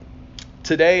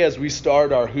Today, as we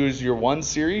start our Who's Your One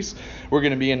series, we're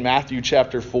going to be in Matthew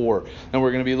chapter 4, and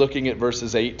we're going to be looking at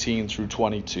verses 18 through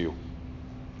 22.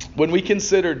 When we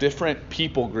consider different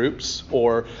people groups,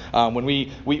 or when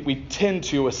we tend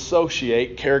to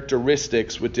associate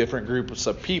characteristics with different groups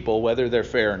of people, whether they're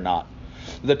fair or not.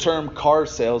 The term car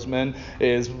salesman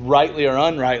is, rightly or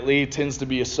unrightly, tends to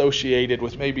be associated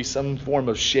with maybe some form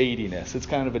of shadiness. It's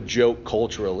kind of a joke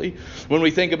culturally. When we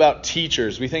think about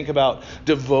teachers, we think about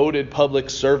devoted public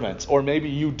servants, or maybe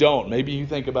you don't. Maybe you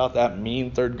think about that mean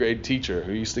third grade teacher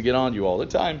who used to get on you all the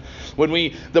time. When we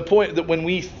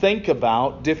think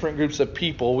about different groups of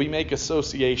people, we make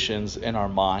associations in our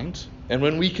mind. And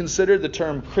when we consider the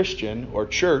term Christian or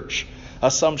church,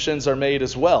 assumptions are made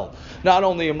as well, not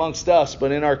only amongst us,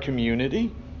 but in our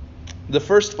community. The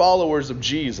first followers of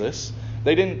Jesus,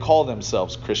 they didn't call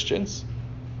themselves Christians.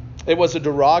 It was a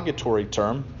derogatory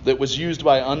term that was used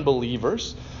by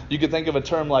unbelievers. You could think of a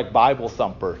term like Bible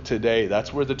thumper today.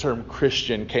 That's where the term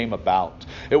Christian came about.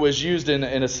 It was used in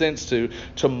a sense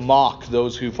to mock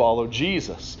those who follow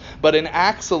Jesus. But in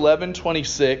Acts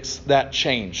 11:26, that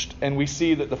changed. And we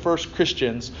see that the first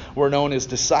Christians were known as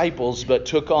disciples, but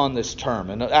took on this term.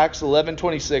 In Acts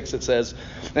 11:26, it says,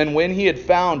 "And when he had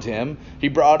found him, he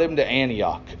brought him to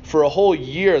Antioch. For a whole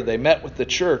year they met with the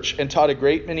church and taught a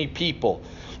great many people.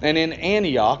 And in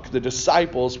Antioch, the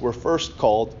disciples were first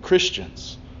called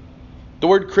Christians." The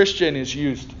word Christian is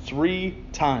used 3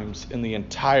 times in the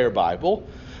entire Bible,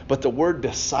 but the word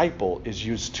disciple is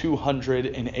used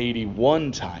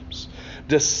 281 times.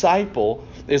 Disciple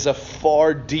is a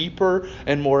far deeper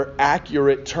and more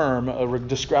accurate term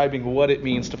describing what it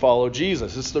means to follow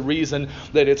Jesus. It's the reason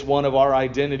that it's one of our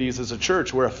identities as a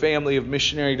church. We're a family of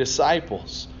missionary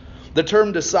disciples. The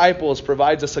term disciples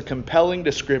provides us a compelling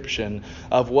description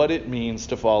of what it means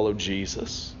to follow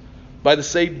Jesus. By the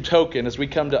same token, as we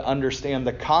come to understand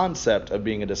the concept of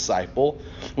being a disciple,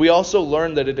 we also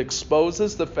learn that it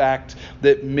exposes the fact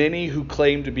that many who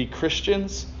claim to be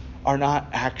Christians are not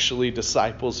actually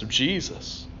disciples of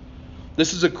Jesus.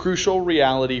 This is a crucial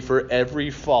reality for every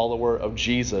follower of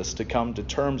Jesus to come to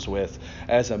terms with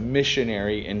as a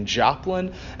missionary in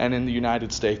Joplin and in the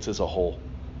United States as a whole.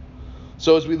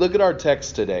 So as we look at our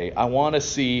text today, I want to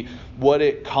see what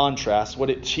it contrasts, what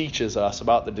it teaches us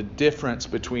about the difference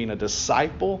between a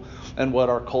disciple and what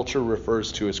our culture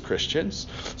refers to as Christians.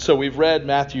 So we've read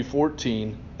Matthew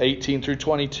 14, 18 through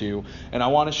 22, and I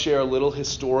want to share a little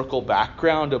historical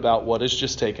background about what has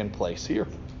just taken place here.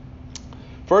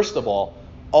 First of all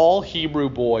Hebrew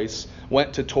boys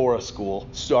went to Torah school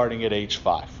starting at age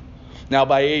 5. Now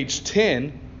by age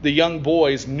 10, the young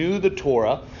boys knew the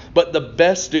Torah, but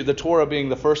the Torah being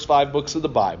the first 5 books of the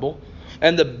Bible,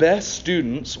 and the best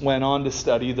students went on to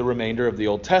study the remainder of the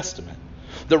Old Testament.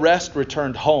 The rest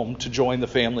returned home to join the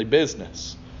family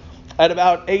business. At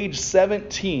about age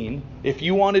 17, if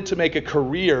you wanted to make a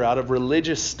career out of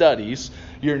religious studies,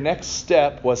 your next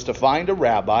step was to find a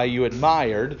rabbi you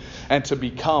admired and to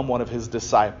become one of his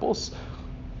disciples.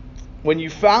 When you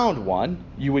found one,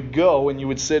 you would go and you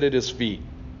would sit at his feet.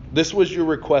 This was your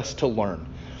request to learn.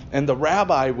 And the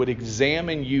rabbi would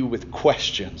examine you with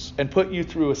questions and put you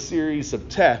through a series of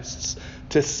tests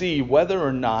to see whether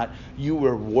or not you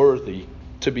were worthy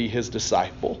to be his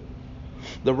disciple.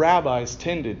 The rabbis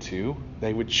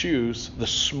they would choose the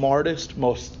smartest,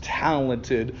 most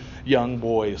talented young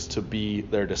boys to be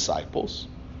their disciples.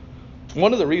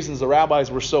 One of the reasons the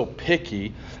rabbis were so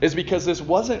picky is because this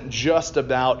wasn't just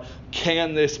about,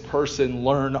 can this person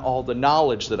learn all the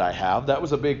knowledge that I have? That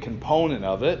was a big component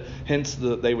of it, hence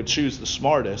they would choose the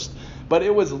smartest. But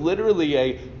it was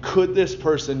literally could this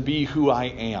person be who I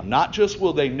am? Not just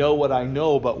will they know what I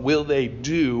know, but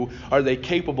are they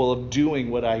capable of doing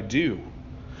what I do?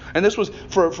 And this was,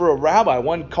 for a rabbi,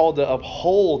 one called to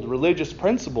uphold religious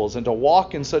principles and to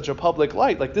walk in such a public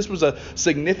light. Like, this was a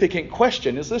significant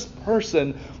question. Is this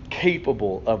person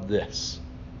capable of this?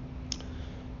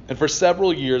 And for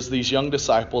several years, these young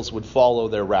disciples would follow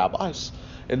their rabbis,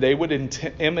 and they would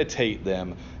imitate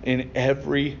them in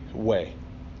every way.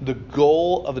 The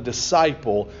goal of a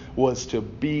disciple was to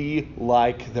be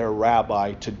like their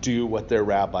rabbi, to do what their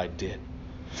rabbi did.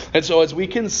 And so as we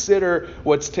consider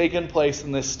what's taken place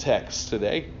in this text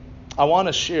today, I want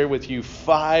to share with you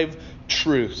 5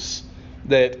 truths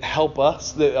that help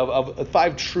us, of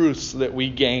 5 truths that we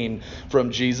gain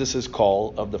from Jesus'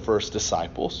 call of the first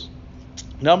disciples.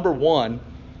 Number 1,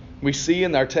 we see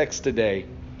in our text today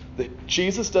that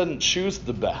Jesus doesn't choose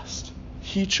the best.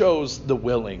 He chose the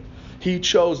willing. He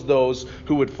chose those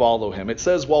who would follow him. It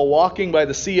says, while walking by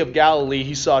the Sea of Galilee,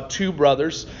 he saw 2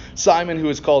 brothers, Simon, who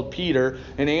is called Peter,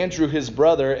 and Andrew, his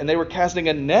brother, and they were casting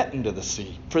a net into the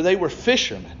sea, for they were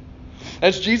fishermen.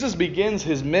 As Jesus begins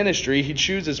his ministry, he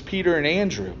chooses Peter and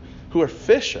Andrew, who are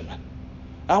fishermen.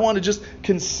 I want to just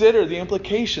consider the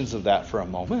implications of that for a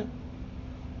moment.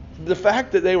 The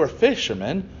fact that they were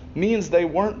fishermen means they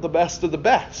weren't the best of the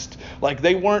best. Like,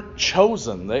 they weren't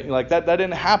chosen. That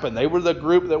didn't happen. They were the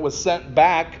group that was sent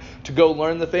back to go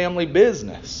learn the family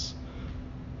business.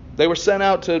 They were sent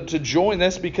out to join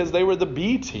this because they were the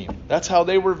B team. That's how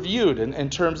they were viewed in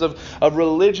terms of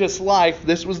religious life.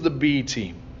 This was the B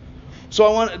team. So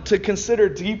I want to consider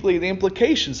deeply the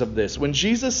implications of this. When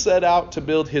Jesus set out to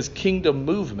build his kingdom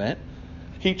movement,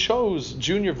 he chose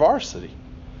junior varsity,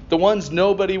 the ones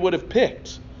nobody would have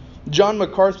picked. John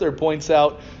MacArthur points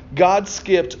out, God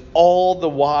skipped all the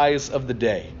wise of the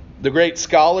day. The great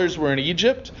scholars were in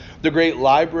Egypt. The great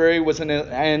library was in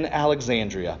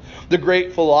Alexandria. The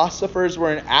great philosophers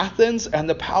were in Athens, and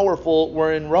the powerful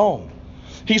were in Rome.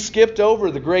 He skipped over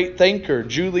the great thinker,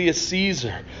 Julius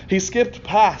Caesar. He skipped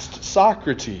past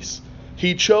Socrates.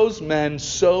 He chose men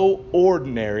so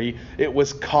ordinary it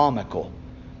was comical.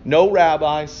 No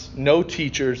rabbis, no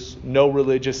teachers, no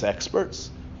religious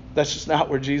experts. That's just not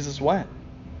where Jesus went.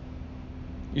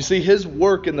 You see, his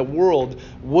work in the world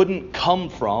wouldn't come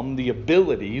from the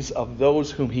abilities of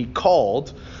those whom he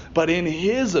called, but in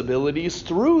his abilities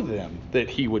through them that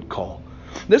he would call.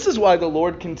 This is why the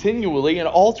Lord continually and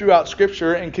all throughout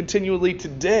Scripture and continually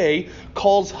today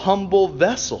calls humble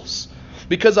vessels,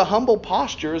 because a humble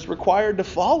posture is required to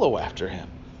follow after him.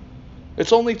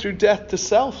 It's only through death to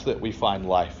self that we find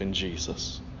life in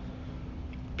Jesus.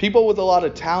 People with a lot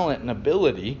of talent and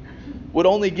ability would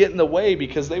only get in the way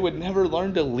because they would never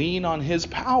learn to lean on his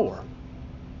power.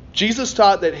 Jesus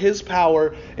taught that his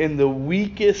power in the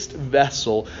weakest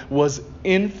vessel was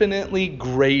infinitely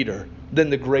greater than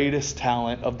the greatest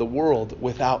talent of the world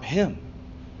without him.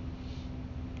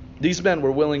 These men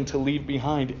were willing to leave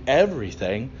behind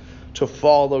everything to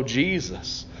follow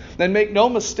Jesus. And make no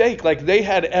mistake, like, they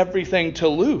had everything to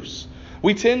lose.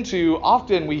 We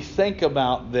think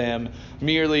about them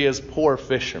merely as poor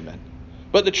fishermen.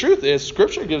 But the truth is,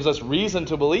 Scripture gives us reason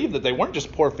to believe that they weren't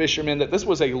just poor fishermen, that this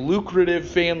was a lucrative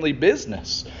family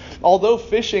business. Although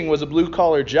fishing was a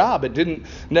blue-collar job, it didn't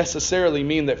necessarily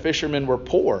mean that fishermen were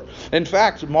poor. In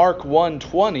fact, Mark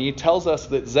 1:20 tells us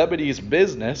that Zebedee's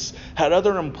business had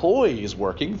other employees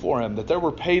working for him, that there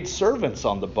were paid servants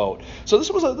on the boat. So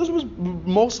this was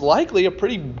most likely a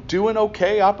pretty doing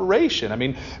okay operation. I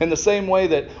mean, in the same way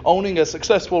that owning a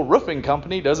successful roofing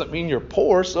company doesn't mean you're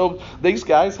poor, so these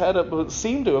guys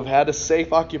seem to have had a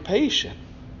safe occupation.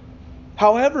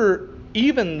 However,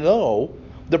 even though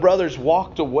the brothers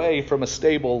walked away from a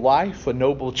stable life, a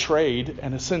noble trade,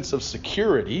 and a sense of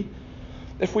security,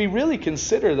 if we really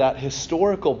consider that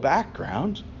historical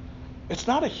background, it's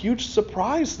not a huge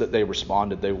surprise that they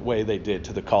responded the way they did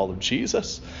to the call of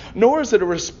Jesus. Nor is it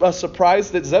a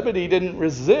surprise that Zebedee didn't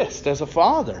resist as a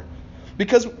father.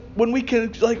 Because when we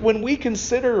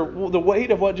consider the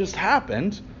weight of what just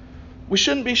happened, we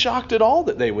shouldn't be shocked at all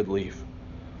that they would leave.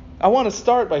 I want to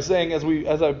start by saying,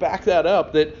 as I back that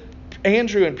up, that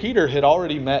Andrew and Peter had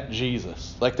already met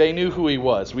Jesus. Like, they knew who he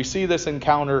was. We see this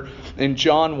encounter in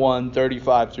John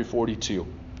 1:35-42.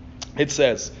 It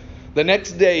says, "The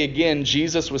next day again,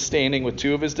 Jesus was standing with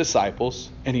two of his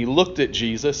disciples, and he looked at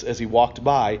Jesus as he walked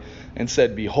by and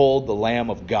said, 'Behold, the Lamb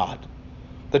of God.'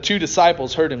 The two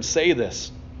disciples heard him say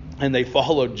this, and they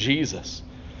followed Jesus.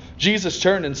 Jesus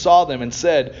turned and saw them and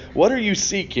said, 'What are you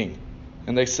seeking?'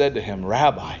 And they said to him,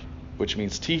 'Rabbi,' which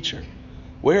means teacher,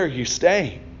 'where are you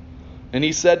staying?' And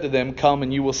he said to them, 'Come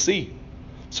and you will see.'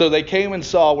 So they came and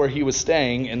saw where he was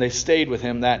staying, and they stayed with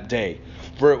him that day,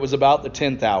 for it was about the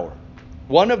 10th hour.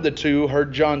 One of the two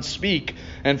heard John speak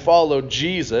and followed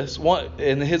Jesus,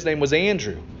 and his name was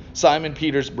Andrew, Simon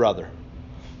Peter's brother.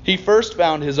 He first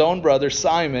found his own brother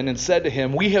Simon and said to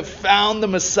him, 'We have found the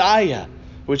Messiah,'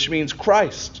 which means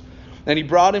Christ. And he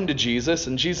brought him to Jesus,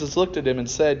 and Jesus looked at him and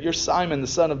said, 'You're Simon, the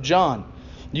son of John.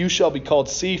 You shall be called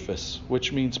Cephas,'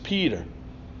 which means Peter."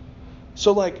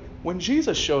 So, when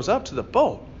Jesus shows up to the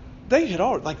boat, they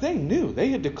knew, they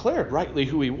had declared rightly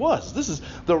who he was. This is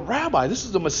the rabbi, this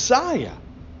is the Messiah.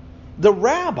 The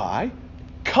rabbi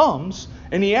comes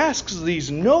and he asks these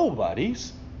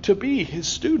nobodies to be his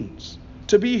students,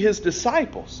 to be his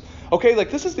disciples. Okay,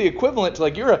 this is the equivalent to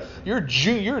you're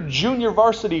a junior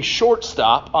varsity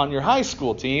shortstop on your high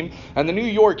school team, and the New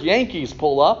York Yankees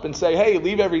pull up and say, "Hey,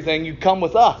 leave everything, you come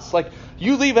with us."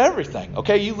 You leave everything,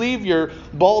 okay? You leave your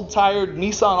bald-tired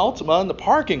Nissan Altima in the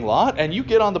parking lot, and you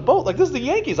get on the boat. This is the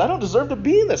Yankees. I don't deserve to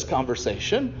be in this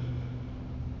conversation.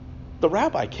 The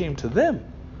rabbi came to them.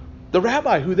 The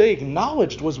rabbi who they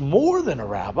acknowledged was more than a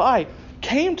rabbi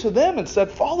came to them and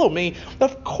said, "Follow me,"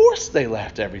 of course they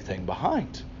left everything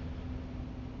behind.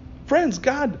 Friends,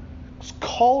 God's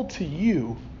call to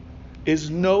you is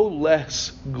no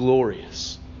less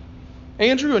glorious.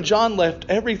 Andrew and John left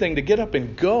everything to get up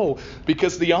and go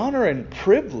because the honor and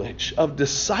privilege of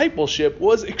discipleship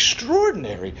was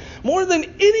extraordinary. More than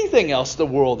anything else the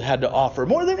world had to offer,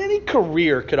 more than any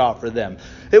career could offer them.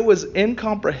 It was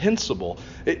incomprehensible.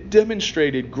 It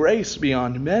demonstrated grace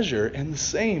beyond measure, and the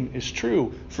same is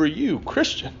true for you,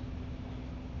 Christian.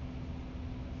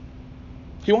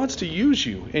 He wants to use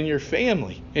you in your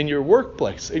family, in your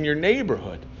workplace, in your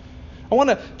neighborhood. I want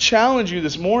to challenge you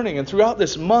this morning and throughout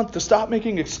this month to stop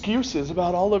making excuses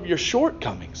about all of your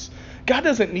shortcomings. God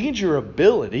doesn't need your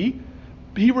ability.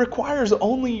 He requires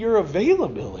only your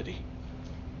availability.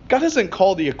 God doesn't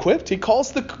call the equipped. He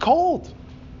calls the called.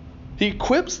 He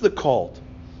equips the called.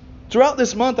 Throughout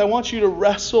this month, I want you to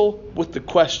wrestle with the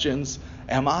questions,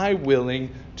 am I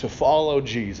willing to follow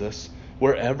Jesus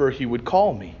wherever He would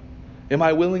call me? Am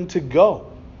I willing to go?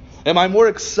 Am I more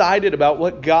excited about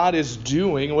what God is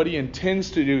doing, what He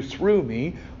intends to do through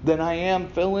me, than I am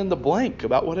fill in the blank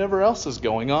about whatever else is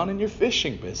going on in your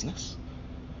fishing business?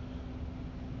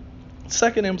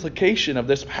 Second implication of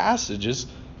this passage is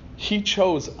He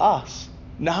chose us,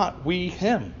 not we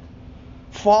Him.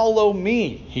 Follow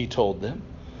me, He told them.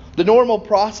 The normal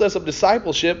process of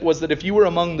discipleship was that if you were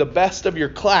among the best of your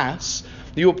class,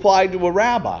 you applied to a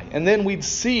rabbi, and then we'd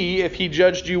see if he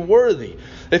judged you worthy.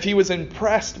 If he was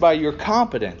impressed by your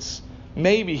competence,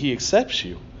 maybe he accepts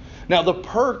you. Now, the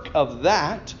perk of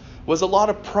that was a lot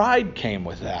of pride came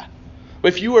with that.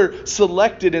 If you were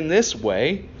selected in this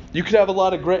way, you could have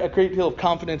a great deal of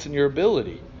confidence in your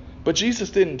ability. But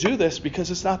Jesus didn't do this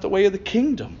because it's not the way of the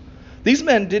kingdom. These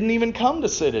men didn't even come to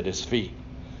sit at His feet.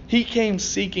 He came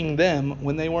seeking them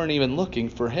when they weren't even looking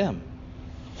for Him.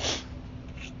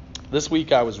 This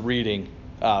week I was reading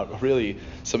really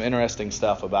some interesting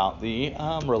stuff about the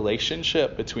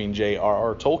relationship between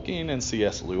J.R.R. Tolkien and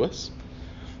C.S. Lewis.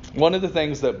 One of the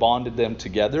things that bonded them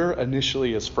together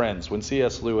initially as friends, when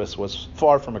C.S. Lewis was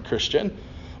far from a Christian,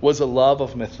 was a love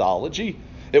of mythology.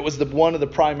 It was one of the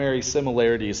primary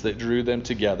similarities that drew them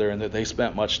together and that they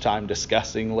spent much time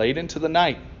discussing late into the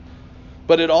night.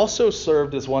 But it also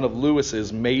served as one of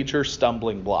Lewis's major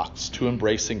stumbling blocks to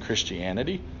embracing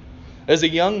Christianity. As a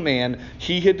young man,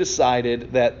 he had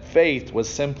decided that faith was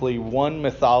simply one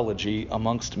mythology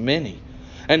amongst many,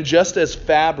 and just as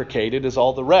fabricated as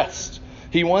all the rest.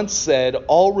 He once said,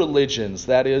 all religions,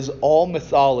 that is, all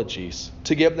mythologies,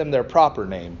 to give them their proper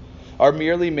name, are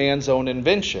merely man's own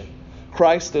invention.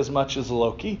 Christ as much as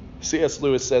Loki. C.S.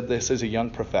 Lewis said this as a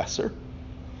young professor.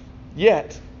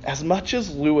 Yet, as much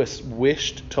as Lewis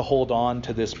wished to hold on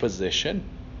to this position,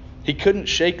 he couldn't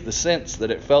shake the sense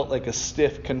that it felt like a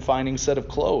stiff, confining set of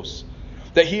clothes.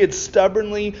 That he had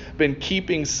stubbornly been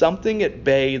keeping something at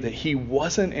bay that he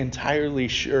wasn't entirely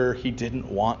sure he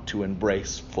didn't want to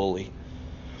embrace fully.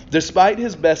 Despite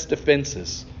his best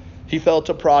defenses, he felt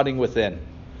a prodding within,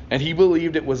 and he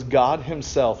believed it was God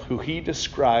Himself who he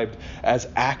described as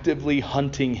actively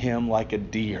hunting him like a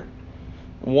deer.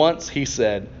 Once he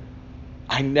said,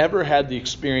 I never had the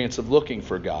experience of looking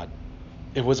for God.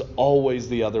 It was always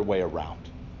the other way around.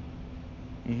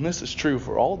 And this is true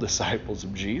for all disciples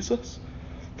of Jesus.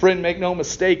 Friend, make no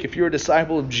mistake, if you're a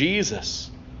disciple of Jesus,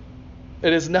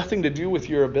 it has nothing to do with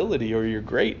your ability or your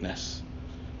greatness.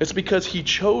 It's because He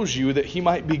chose you that He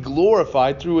might be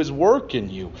glorified through His work in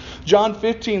you. John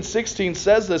 15:16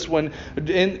 says this when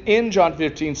in John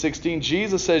 15:16,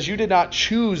 Jesus says, you did not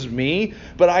choose me,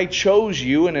 but I chose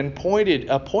you and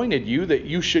appointed you that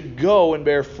you should go and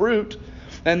bear fruit,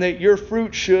 and that your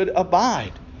fruit should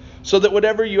abide, so that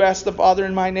whatever you ask the Father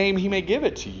in my name, He may give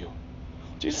it to you.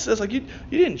 Jesus says, you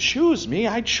didn't choose me.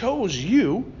 I chose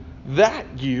you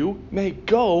that you may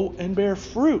go and bear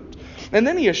fruit. And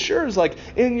then He assures,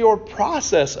 in your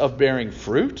process of bearing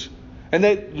fruit, and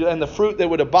the fruit that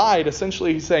would abide,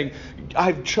 essentially He's saying,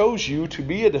 I've chose you to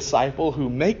be a disciple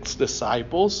who makes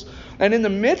disciples. And in the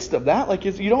midst of that,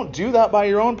 you don't do that by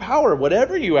your own power.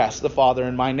 Whatever you ask the Father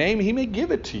in my name, He may give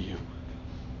it to you.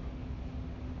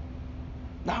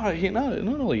 Not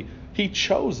only He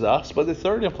chose us, but the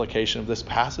third implication of this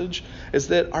passage is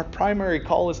that our primary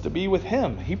call is to be with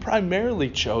Him. He primarily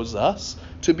chose us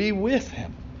to be with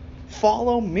Him.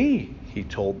 Follow me, He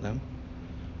told them.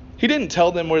 He didn't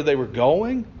tell them where they were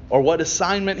going or what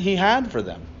assignment He had for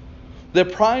them. The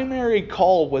primary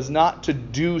call was not to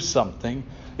do something.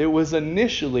 It was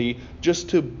initially just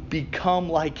to become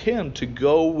like Him, to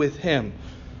go with Him.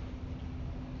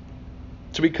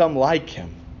 To become like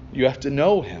Him, you have to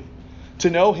know Him. To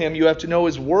know him, you have to know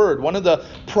his word. One of the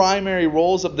primary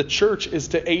roles of the church is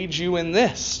to aid you in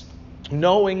this,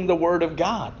 knowing the word of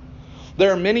God.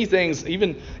 There are many things,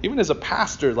 even as a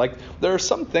pastor, like there are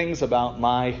some things about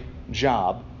my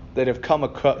job that have come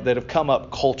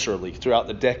up culturally throughout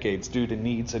the decades due to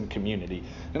needs in community.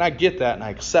 And I get that and I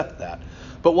accept that.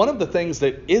 But one of the things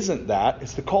that isn't that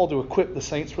is the call to equip the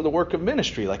saints for the work of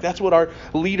ministry. Like that's what our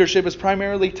leadership is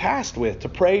primarily tasked with, to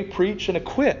pray, preach, and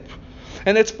equip.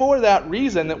 And it's for that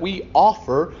reason that we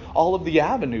offer all of the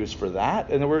avenues for that,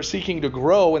 and that we're seeking to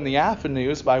grow in the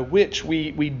avenues by which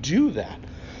we do that.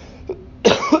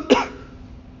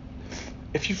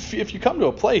 If you come to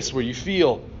a place where you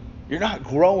feel you're not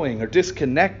growing or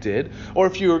disconnected, or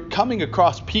if you're coming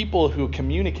across people who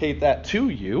communicate that to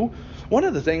you, one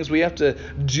of the things we have to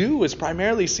do is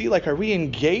primarily see, like, are we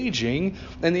engaging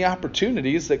in the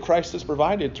opportunities that Christ has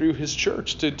provided through his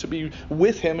church to be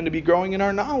with him and to be growing in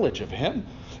our knowledge of him?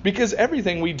 Because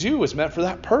everything we do is meant for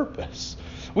that purpose.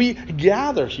 We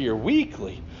gather here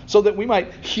weekly so that we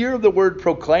might hear the word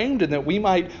proclaimed and that we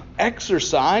might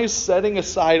exercise setting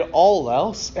aside all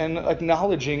else and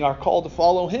acknowledging our call to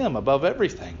follow him above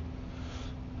everything.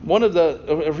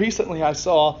 Recently I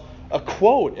saw a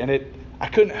quote, and I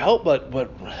couldn't help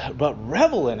but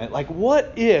revel in it. Like,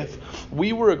 what if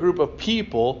we were a group of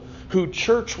people who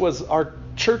our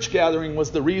church gathering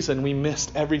was the reason we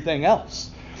missed everything else?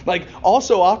 Like,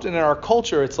 also often in our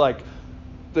culture, it's like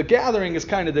the gathering is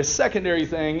kind of this secondary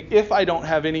thing. If I don't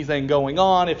have anything going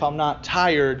on, if I'm not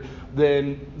tired,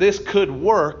 then this could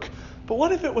work. But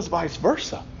what if it was vice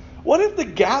versa? What if the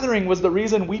gathering was the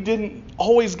reason we didn't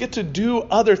always get to do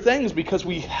other things because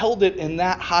we held it in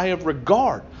that high of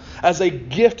regard as a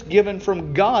gift given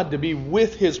from God to be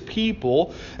with his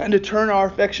people and to turn our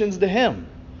affections to him?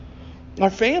 Our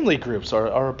family groups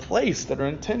are a place that are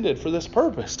intended for this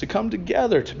purpose, to come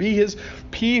together, to be his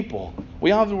people.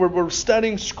 We're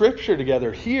studying scripture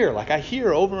together here. Like I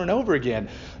hear over and over again,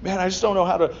 man, I just don't know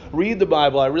how to read the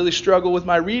Bible. I really struggle with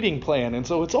my reading plan. And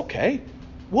so it's okay.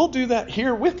 We'll do that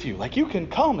here with you. Like, you can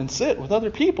come and sit with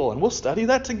other people and we'll study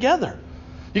that together.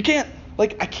 I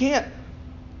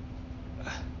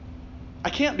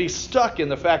can't be stuck in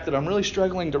the fact that I'm really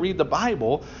struggling to read the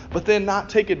Bible, but then not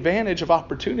take advantage of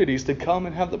opportunities to come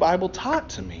and have the Bible taught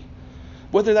to me.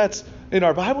 Whether that's in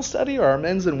our Bible study or our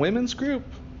men's and women's group,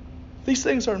 these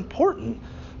things are important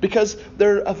because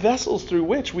they're vessels through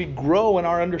which we grow in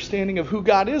our understanding of who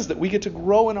God is, that we get to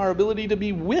grow in our ability to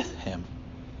be with him.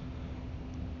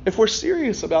 If we're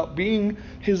serious about being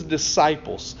his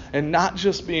disciples and not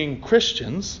just being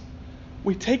Christians,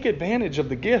 we take advantage of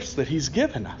the gifts that he's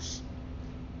given us,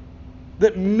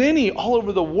 that many all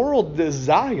over the world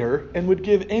desire and would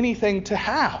give anything to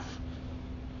have.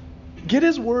 Get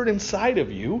his word inside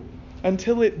of you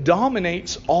until it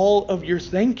dominates all of your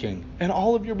thinking and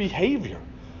all of your behavior.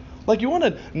 Like, you want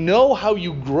to know how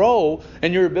you grow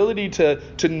and your ability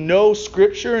to know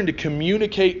scripture and to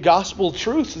communicate gospel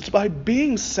truths. It's by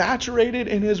being saturated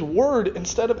in his word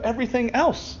instead of everything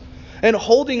else, and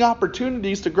holding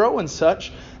opportunities to grow in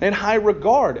such in high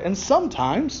regard. And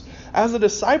sometimes, as a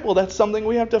disciple, that's something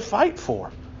we have to fight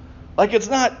for. Like, it's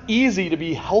not easy to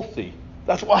be healthy.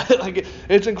 That's why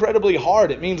it's incredibly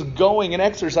hard. It means going and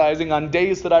exercising on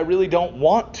days that I really don't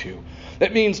want to.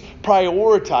 It means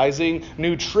prioritizing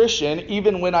nutrition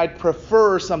even when I'd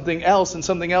prefer something else, and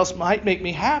something else might make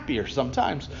me happier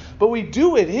sometimes. But we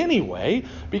do it anyway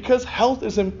because health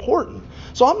is important.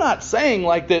 So I'm not saying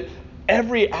like that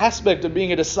every aspect of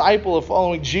being a disciple, of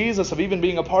following Jesus, of even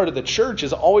being a part of the church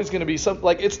is always going to be something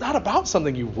like, it's not about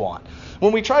something you want.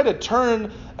 When we try to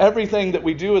turn everything that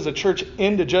we do as a church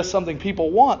into just something people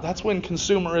want, that's when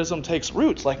consumerism takes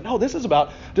roots. Like, no, this is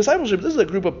about discipleship. This is a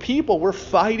group of people. We're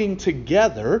fighting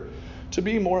together to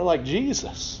be more like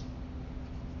Jesus.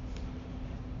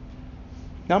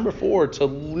 Number 4,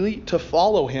 to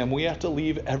follow him, we have to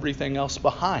leave everything else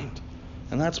behind.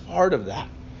 And that's part of that.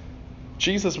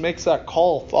 Jesus makes that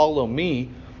call, follow me,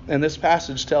 and this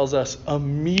passage tells us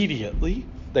immediately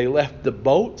they left the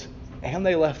boat and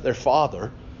they left their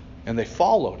father and they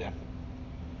followed him.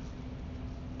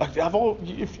 Like,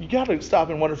 if you got to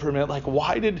stop and wonder for a minute, like,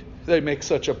 why did they make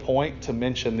such a point to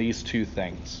mention these two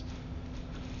things?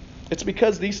 It's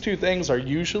because these two things are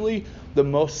usually the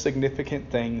most significant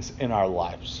things in our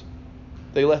lives.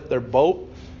 They left their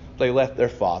boat, they left their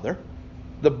father.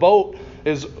 The boat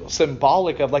is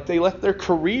symbolic of, like, they left their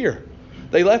career.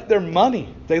 They left their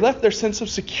money. They left their sense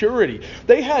of security.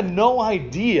 They had no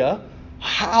idea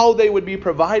how they would be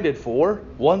provided for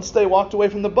once they walked away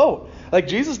from the boat. Like,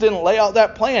 Jesus didn't lay out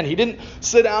that plan. He didn't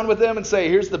sit down with them and say,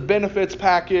 here's the benefits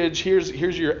package, here's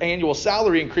your annual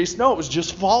salary increase. No, it was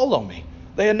just follow me.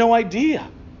 They had no idea.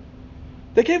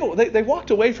 They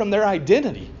walked away from their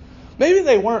identity. Maybe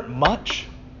they weren't much,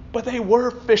 but they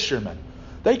were fishermen.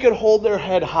 They could hold their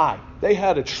head high. They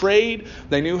had a trade.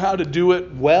 They knew how to do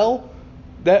it well.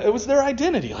 It was their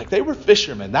identity. Like, they were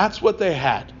fishermen. That's what they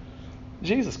had.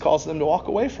 Jesus calls them to walk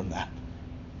away from that.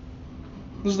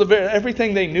 This is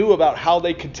everything they knew about how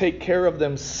they could take care of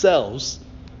themselves.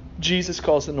 Jesus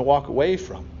calls them to walk away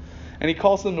from. And he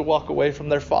calls them to walk away from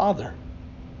their Father.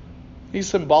 He's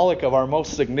symbolic of our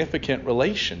most significant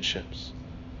relationships.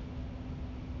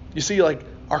 You see, like,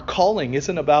 our calling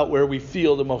isn't about where we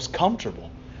feel the most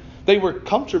comfortable. They were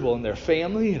comfortable in their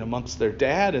family and amongst their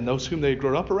dad and those whom they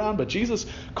grew up around, but Jesus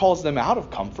calls them out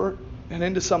of comfort and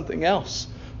into something else,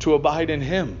 to abide in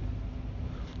him.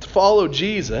 To follow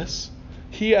Jesus,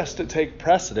 he has to take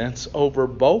precedence over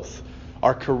both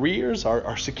our careers,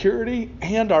 our security,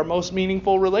 and our most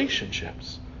meaningful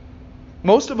relationships.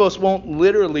 Most of us won't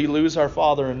literally lose our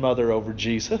father and mother over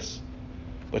Jesus,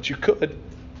 but you could.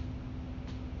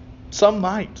 Some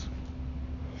might.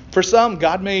 For some,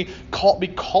 God may be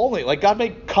calling. Like,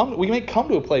 we may come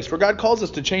to a place where God calls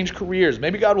us to change careers.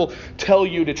 Maybe God will tell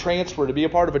you to transfer to be a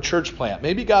part of a church plant.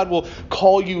 Maybe God will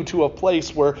call you to a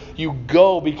place where you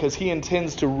go because he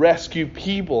intends to rescue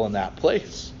people in that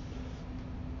place.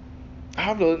 I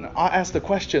have to ask the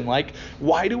question, like,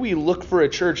 why do we look for a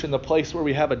church in the place where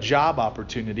we have a job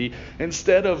opportunity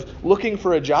instead of looking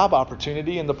for a job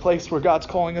opportunity in the place where God's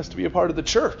calling us to be a part of the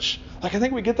church? Like, I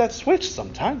think we get that switched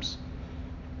sometimes.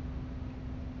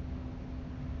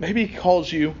 Maybe he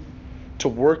calls you to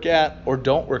work at or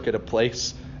don't work at a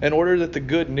place in order that the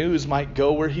good news might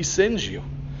go where he sends you.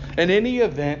 In any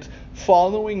event,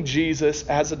 following Jesus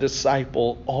as a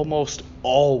disciple almost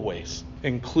always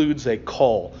includes a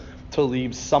call to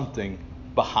leave something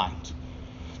behind.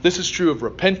 This is true of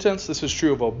repentance. This is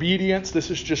true of obedience. This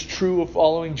is just true of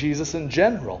following Jesus in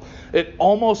general. It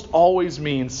almost always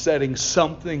means setting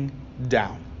something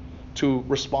down to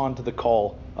respond to the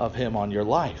call of him on your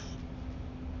life.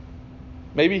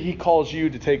 Maybe he calls you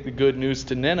to take the good news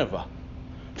to Nineveh.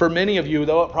 For many of you,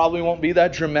 though, it probably won't be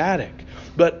that dramatic.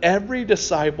 But every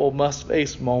disciple must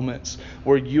face moments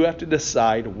where you have to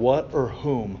decide what or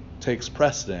whom takes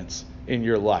precedence in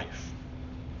your life.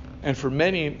 And for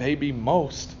many, maybe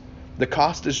most, the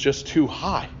cost is just too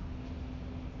high.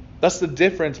 That's the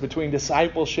difference between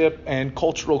discipleship and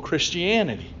cultural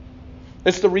Christianity.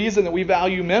 It's the reason that we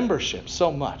value membership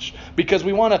so much. Because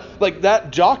we want to, like,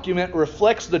 that document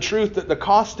reflects the truth that the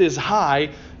cost is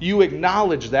high. You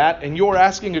acknowledge that, and you're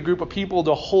asking a group of people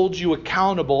to hold you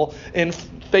accountable in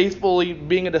faithfully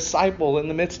being a disciple in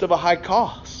the midst of a high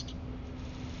cost.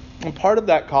 And part of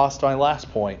that cost, my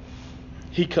last point,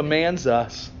 he commands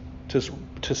us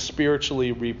to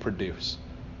spiritually reproduce.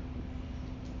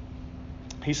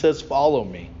 He says, "Follow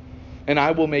me, and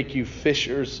I will make you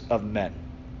fishers of men."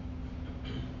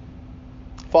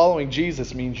 Following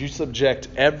Jesus means you subject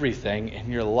everything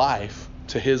in your life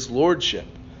to his lordship.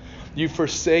 You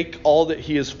forsake all that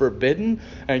he has forbidden,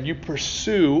 and you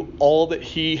pursue all that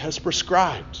he has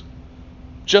prescribed.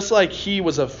 Just like he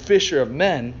was a fisher of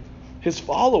men, his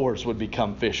followers would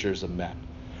become fishers of men.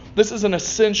 This is an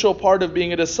essential part of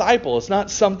being a disciple. It's not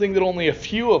something that only a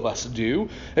few of us do.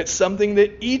 It's something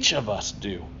that each of us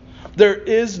do. There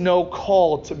is no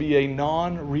call to be a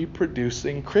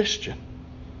non-reproducing Christian.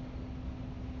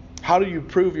 How do you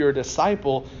prove you're a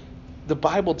disciple? The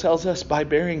Bible tells us by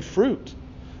bearing fruit.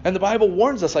 And the Bible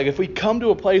warns us, like, if we come to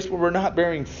a place where we're not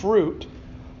bearing fruit,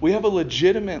 we have a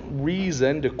legitimate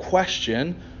reason to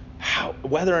question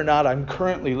whether or not I'm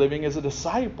currently living as a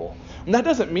disciple. And that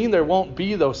doesn't mean there won't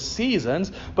be those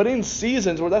seasons, but in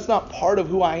seasons where that's not part of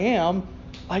who I am,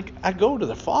 like, I go to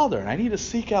the Father and I need to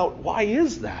seek out, why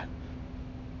is that?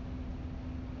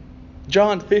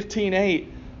 John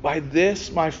 15:8, "By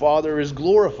this my Father is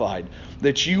glorified,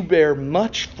 that you bear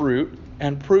much fruit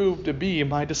and prove to be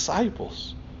my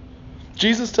disciples."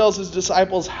 Jesus tells his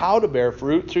disciples how to bear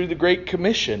fruit through the Great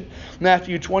Commission.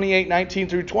 Matthew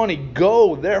 28:19-20,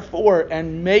 "Go, therefore,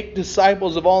 and make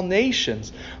disciples of all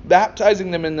nations, baptizing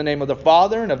them in the name of the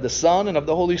Father and of the Son and of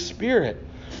the Holy Spirit,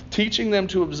 teaching them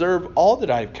to observe all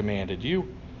that I have commanded you.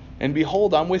 And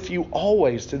behold, I'm with you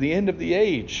always to the end of the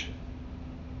age."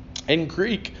 In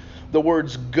Greek, the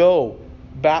words go,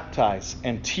 baptize,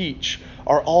 and teach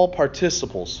are all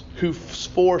participles whose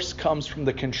force comes from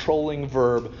the controlling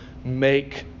verb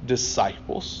make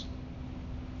disciples,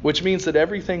 which means that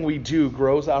everything we do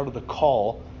grows out of the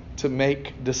call to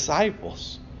make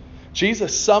disciples.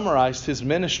 Jesus summarized his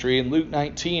ministry in Luke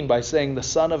 19 by saying the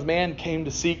Son of Man came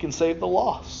to seek and save the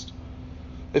lost.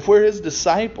 If we're his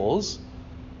disciples,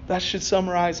 that should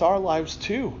summarize our lives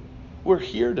too. We're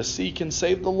here to seek and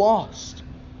save the lost.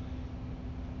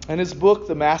 In his book,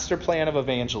 The Master Plan of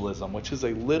Evangelism, which is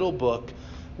a little book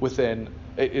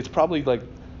it's probably like,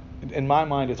 in my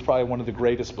mind, it's probably one of the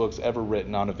greatest books ever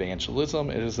written on evangelism.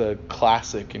 It is a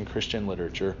classic in Christian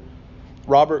literature.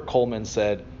 Robert Coleman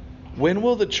said, "When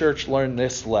will the church learn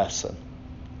this lesson?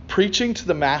 Preaching to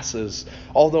the masses,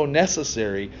 although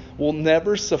necessary, will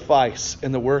never suffice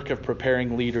in the work of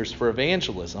preparing leaders for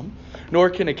evangelism, nor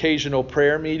can occasional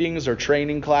prayer meetings or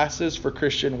training classes for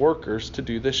Christian workers to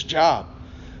do this job.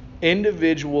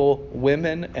 Individual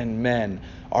women and men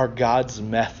are God's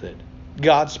method.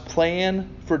 God's plan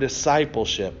for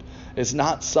discipleship is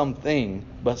not something,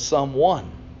 but someone."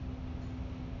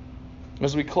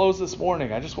 As we close this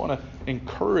morning, I just want to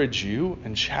encourage you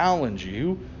and challenge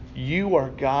you. You are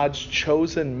God's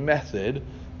chosen method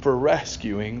for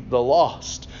rescuing the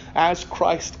lost. As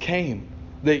Christ came,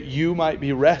 that you might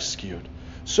be rescued,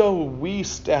 so we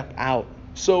step out,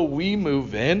 so we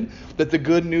move in, that the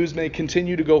good news may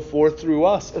continue to go forth through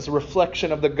us as a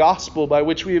reflection of the gospel by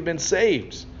which we have been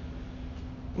saved.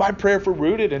 My prayer for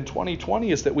Rooted in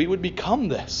 2020 is that we would become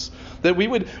this, that we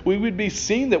would be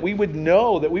seen, that we would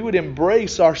know, that we would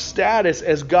embrace our status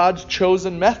as God's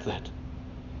chosen method.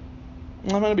 I'm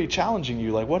going to be challenging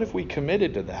you, like, what if we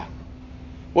committed to that?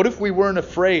 What if we weren't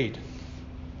afraid?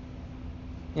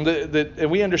 And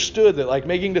we understood that, like,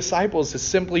 making disciples is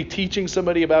simply teaching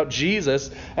somebody about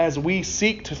Jesus as we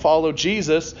seek to follow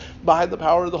Jesus by the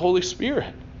power of the Holy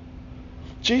Spirit.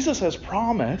 Jesus has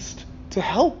promised to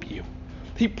help you.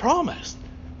 He promised.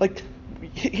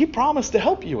 He promised to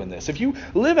help you in this. If you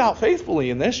live out faithfully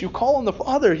in this, you call on the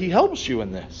Father, He helps you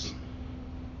in this.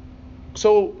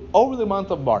 So over the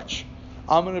month of March,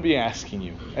 I'm going to be asking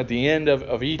you at the end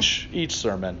of each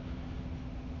sermon,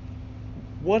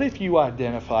 what if you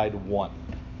identified one?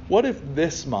 What if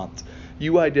this month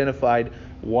you identified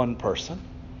one person?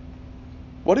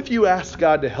 What if you asked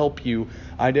God to help you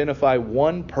identify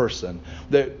one person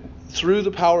that through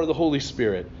the power of the Holy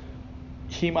Spirit,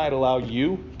 He might allow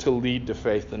you to lead to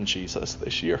faith in Jesus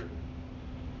this year?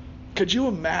 Could you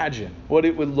imagine what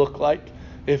it would look like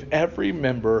if every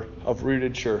member of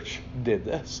Rooted Church did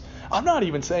this? I'm not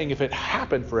even saying if it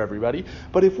happened for everybody,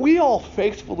 but if we all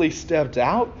faithfully stepped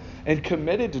out and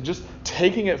committed to just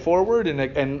taking it forward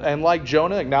and like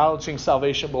Jonah, acknowledging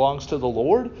salvation belongs to the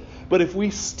Lord, but if we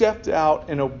stepped out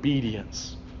in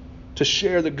obedience to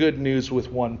share the good news with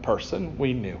one person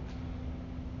we knew.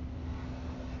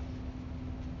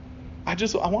 I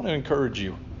want to encourage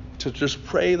you to just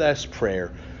pray this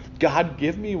prayer. God,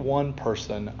 give me one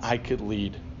person I could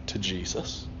lead to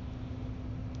Jesus.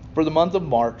 For the month of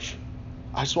March,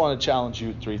 I just want to challenge you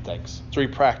with 3 things, 3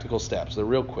 practical steps. They're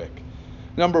real quick.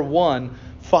 Number 1,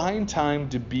 find time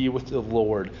to be with the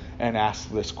Lord and ask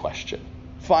this question.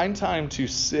 Find time to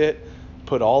sit,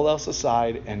 put all else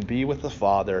aside, and be with the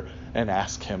Father and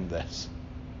ask Him this.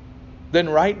 Then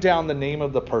write down the name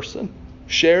of the person.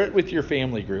 Share it with your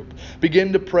family group.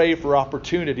 Begin to pray for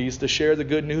opportunities to share the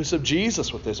good news of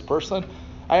Jesus with this person.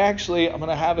 I'm going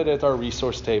to have it at our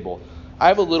resource table. I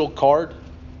have a little card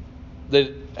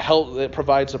that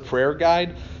provides a prayer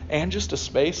guide and just a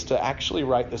space to actually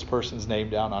write this person's name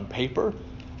down on paper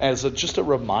as just a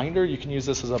reminder. You can use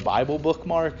this as a Bible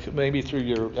bookmark, maybe through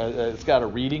your. It's got a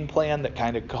reading plan that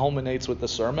kind of culminates with the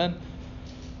sermon.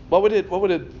 What would it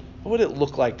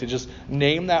look like to just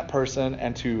name that person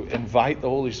and to invite the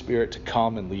Holy Spirit to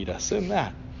come and lead us in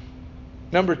that?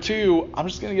 Number 2, I'm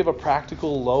just going to give a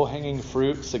practical low-hanging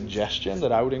fruit suggestion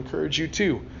that I would encourage you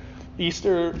to.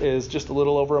 Easter is just a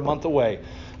little over a month away.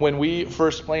 When we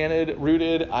first planted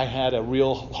Rooted, I had a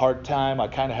real hard time. I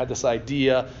kind of had this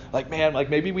idea,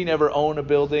 maybe we never own a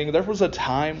building. There was a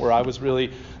time where I was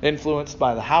really influenced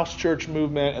by the house church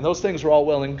movement, and those things were all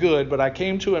well and good, but I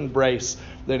came to embrace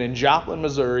that in Joplin,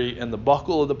 Missouri, in the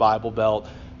buckle of the Bible Belt,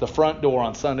 the front door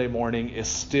on Sunday morning is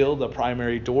still the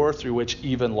primary door through which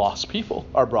even lost people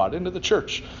are brought into the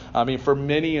church. I mean, for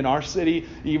many in our city,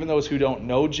 even those who don't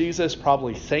know Jesus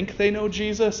probably think they know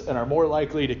Jesus and are more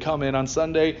likely to come in on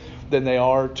Sunday than they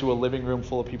are to a living room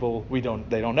full of people they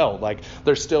don't know.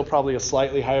 There's still probably a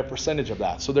slightly higher percentage of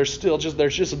that. So there's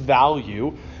just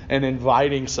value in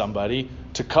inviting somebody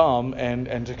to come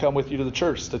and to come with you to the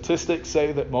church. Statistics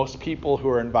say that most people who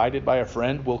are invited by a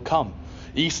friend will come.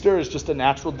 Easter is just a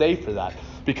natural day for that,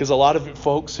 because a lot of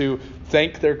folks who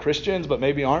think they're Christians but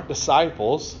maybe aren't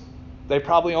disciples, they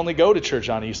probably only go to church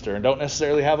on Easter and don't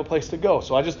necessarily have a place to go.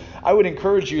 So I would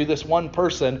encourage you, this one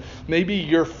person, maybe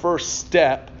your first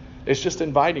step is just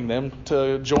inviting them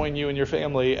to join you and your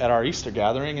family at our Easter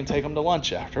gathering and take them to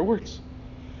lunch afterwards.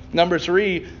 Number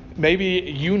 3,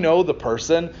 Maybe you know the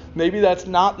person. Maybe that's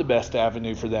not the best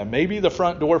avenue for them. Maybe the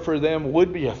front door for them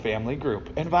would be a family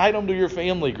group. Invite them to your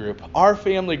family group. Our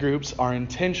family groups are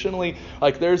intentionally,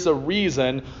 there's a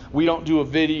reason we don't do a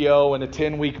video and a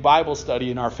 10-week Bible study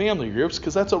in our family groups,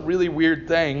 because that's a really weird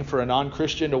thing for a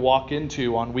non-Christian to walk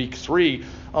into on week 3.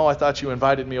 Oh, I thought you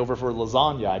invited me over for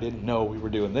lasagna. I didn't know we were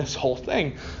doing this whole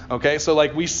thing. Okay,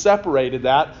 so we separated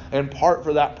that in part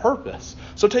for that purpose.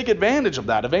 So take advantage of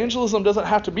that. Evangelism doesn't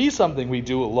have to be something we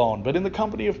do alone, but in the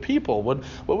company of people. What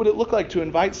would it look like to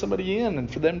invite somebody in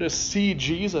and for them to see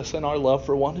Jesus and our love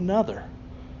for one another?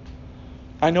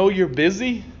 I know you're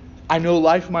busy. I know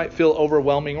life might feel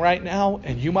overwhelming right now,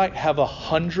 and you might have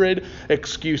 100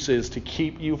 excuses to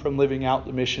keep you from living out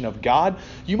the mission of God.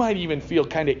 You might even feel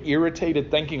kind of irritated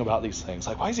thinking about these things.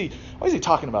 Why is he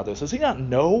talking about this? Does he not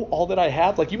know all that I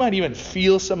have? You might even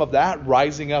feel some of that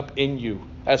rising up in you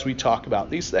as we talk about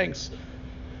these things.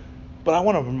 But I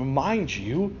want to remind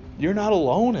you, you're not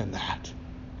alone in that.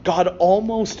 God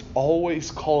almost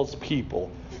always calls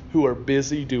people who are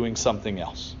busy doing something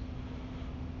else.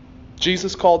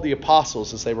 Jesus called the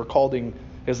apostles as they were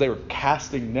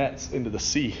casting nets into the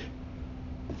sea.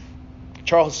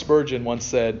 Charles Spurgeon once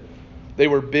said, they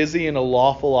were busy in a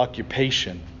lawful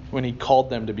occupation when he called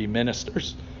them to be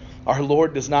ministers. Our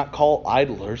Lord does not call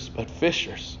idlers, but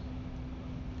fishers.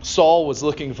 Saul was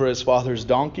looking for his father's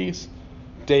donkeys.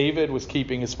 David was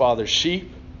keeping his father's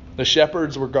sheep. The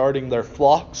shepherds were guarding their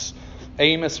flocks.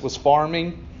 Amos was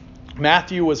farming.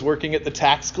 Matthew was working at the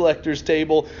tax collector's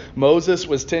table. Moses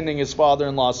was tending his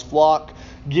father-in-law's flock.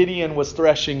 Gideon was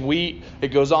threshing wheat. It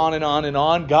goes on and on and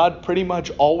on. God pretty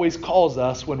much always calls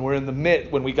us when we're in the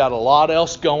midst, when we got a lot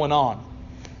else going on.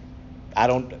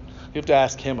 You have to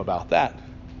ask him about that.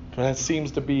 But that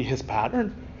seems to be his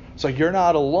pattern. So you're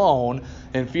not alone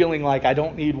in feeling like I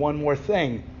don't need one more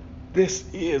thing. This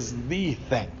is the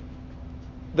thing.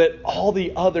 That all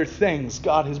the other things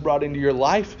God has brought into your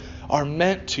life are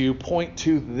meant to point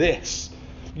to this.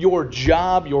 Your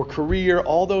job, your career,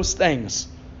 all those things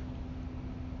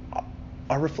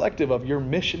are reflective of your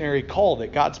missionary call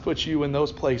that God's put you in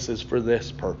those places for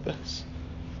this purpose.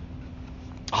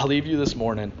 I'll leave you this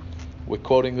morning with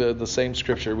quoting the same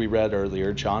scripture we read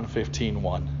earlier, John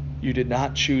 15:1. You did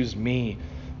not choose me,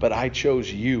 but I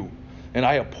chose you. And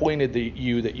I appointed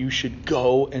you that you should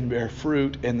go and bear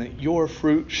fruit, and that your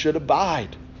fruit should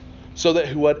abide, so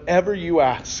that whatever you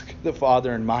ask the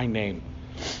Father in my name,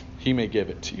 he may give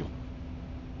it to you.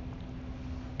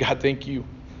 God, thank you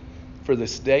for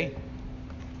this day,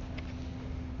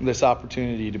 this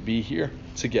opportunity to be here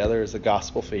together as a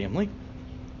gospel family.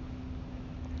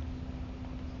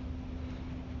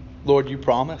 Lord, you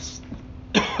promise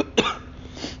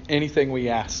anything we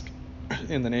ask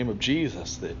in the name of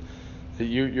Jesus, that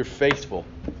you're faithful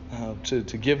to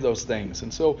give those things.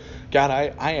 And so, God,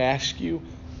 I ask you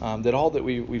that all that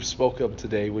we've spoke of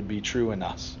today would be true in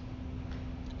us.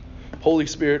 Holy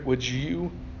Spirit, would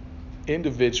you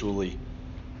individually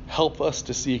help us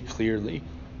to see clearly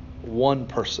one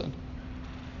person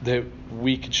that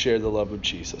we could share the love of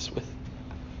Jesus with?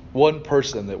 One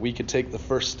person that we could take the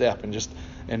first step and just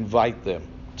invite them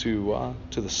to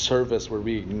the service where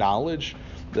we acknowledge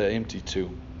the empty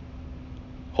tomb.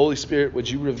 Holy Spirit, would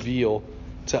you reveal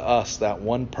to us that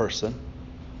one person,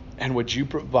 and would you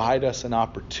provide us an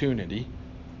opportunity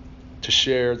to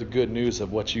share the good news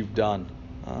of what you've done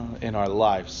in our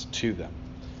lives to them,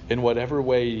 in whatever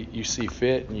way you see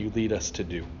fit and you lead us to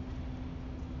do.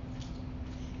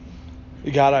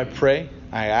 God, I pray,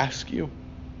 I ask you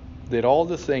that all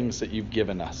the things that you've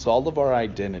given us, all of our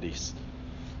identities,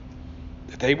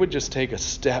 that they would just take a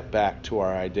step back to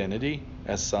our identity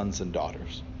as sons and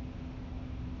daughters,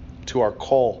 to our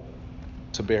call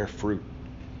to bear fruit.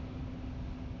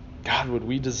 God, would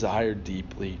we desire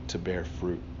deeply to bear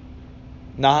fruit?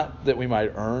 Not that we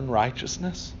might earn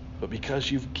righteousness, but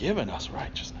because you've given us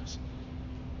righteousness.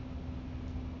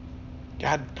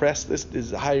 God, press this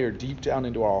desire deep down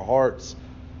into our hearts,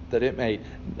 that it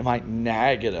might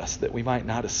nag at us, that we might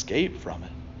not escape from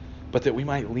it, but that we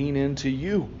might lean into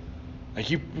you.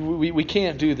 We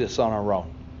can't do this on our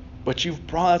own. But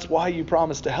that's why you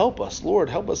promised to help us. Lord,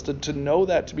 help us to know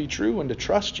that to be true and to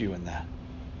trust you in that.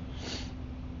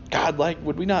 God,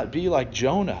 would we not be like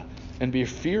Jonah and be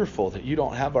fearful that you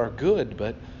don't have our good,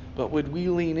 but would we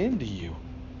lean into you?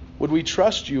 Would we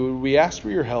trust you? Would we ask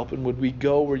for your help? And would we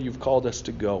go where you've called us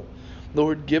to go?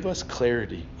 Lord, give us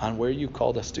clarity on where you've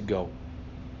called us to go.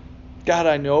 God,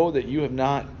 I know that you have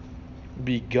not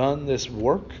begun this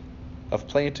work of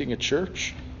planting a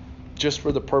church just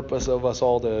for the purpose of us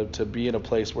all to be in a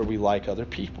place where we like other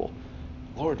people.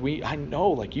 Lord, I know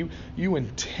like you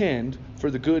intend for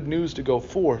the good news to go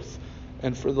forth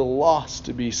and for the lost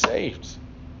to be saved.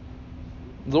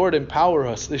 Lord, empower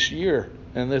us this year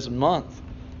and this month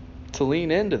to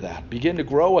lean into that. Begin to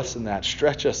grow us in that,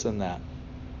 stretch us in that.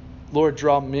 Lord,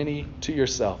 draw many to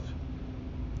yourself.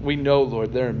 We know,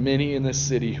 Lord, there are many in this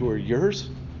city who are yours,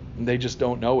 and they just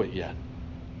don't know it yet.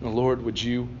 And Lord, would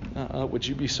you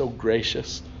be so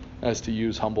gracious as to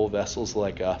use humble vessels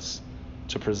like us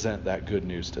to present that good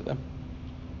news to them?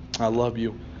 I love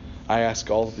you. I ask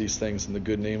all of these things in the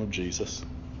good name of Jesus.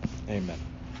 Amen.